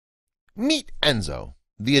Meet Enzo,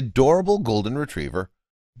 the adorable golden retriever,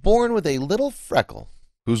 born with a little freckle,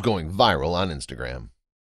 who's going viral on Instagram.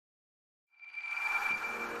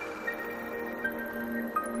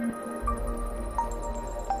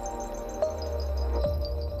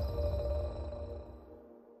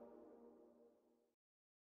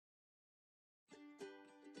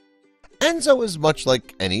 Enzo is much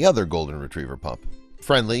like any other golden retriever pup,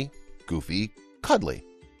 friendly, goofy, cuddly.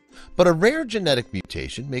 But a rare genetic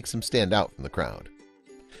mutation makes him stand out from the crowd.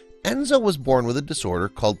 Enzo was born with a disorder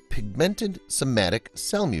called pigmented somatic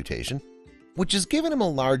cell mutation, which has given him a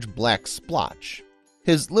large black splotch,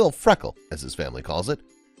 his little freckle as his family calls it,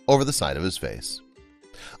 over the side of his face.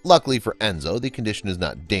 Luckily for Enzo, the condition is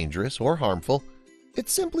not dangerous or harmful. It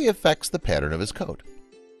simply affects the pattern of his coat.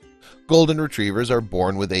 Golden retrievers are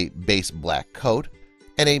born with a base black coat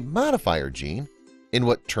and a modifier gene in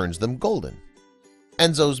what turns them golden.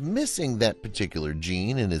 Enzo's missing that particular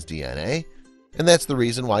gene in his DNA, and that's the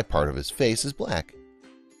reason why part of his face is black.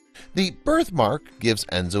 The birthmark gives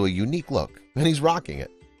Enzo a unique look, and he's rocking it.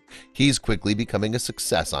 He's quickly becoming a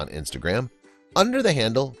success on Instagram under the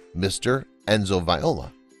handle Mr. Enzo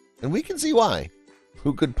Viola, and we can see why.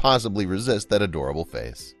 Who could possibly resist that adorable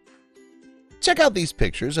face? Check out these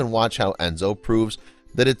pictures and watch how Enzo proves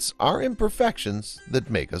that it's our imperfections that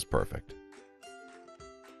make us perfect.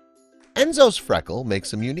 Enzo's freckle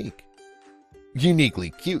makes him unique. Uniquely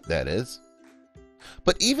cute, that is.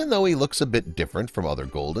 But even though he looks a bit different from other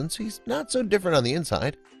Goldens, he's not so different on the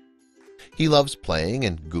inside. He loves playing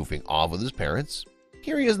and goofing off with his parents.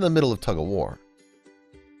 Here he is in the middle of tug-of-war.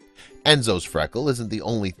 Enzo's freckle isn't the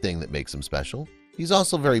only thing that makes him special. He's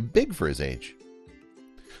also very big for his age.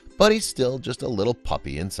 But he's still just a little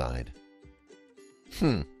puppy inside.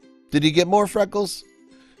 Did he get more freckles?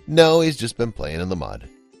 No, he's just been playing in the mud.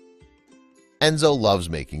 Enzo loves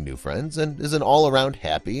making new friends and is an all-around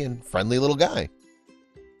happy and friendly little guy.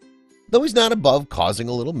 Though he's not above causing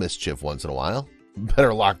a little mischief once in a while.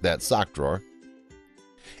 Better lock that sock drawer.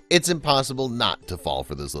 It's impossible not to fall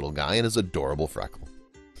for this little guy and his adorable freckle.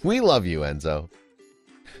 We love you, Enzo.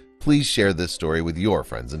 Please share this story with your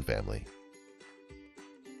friends and family.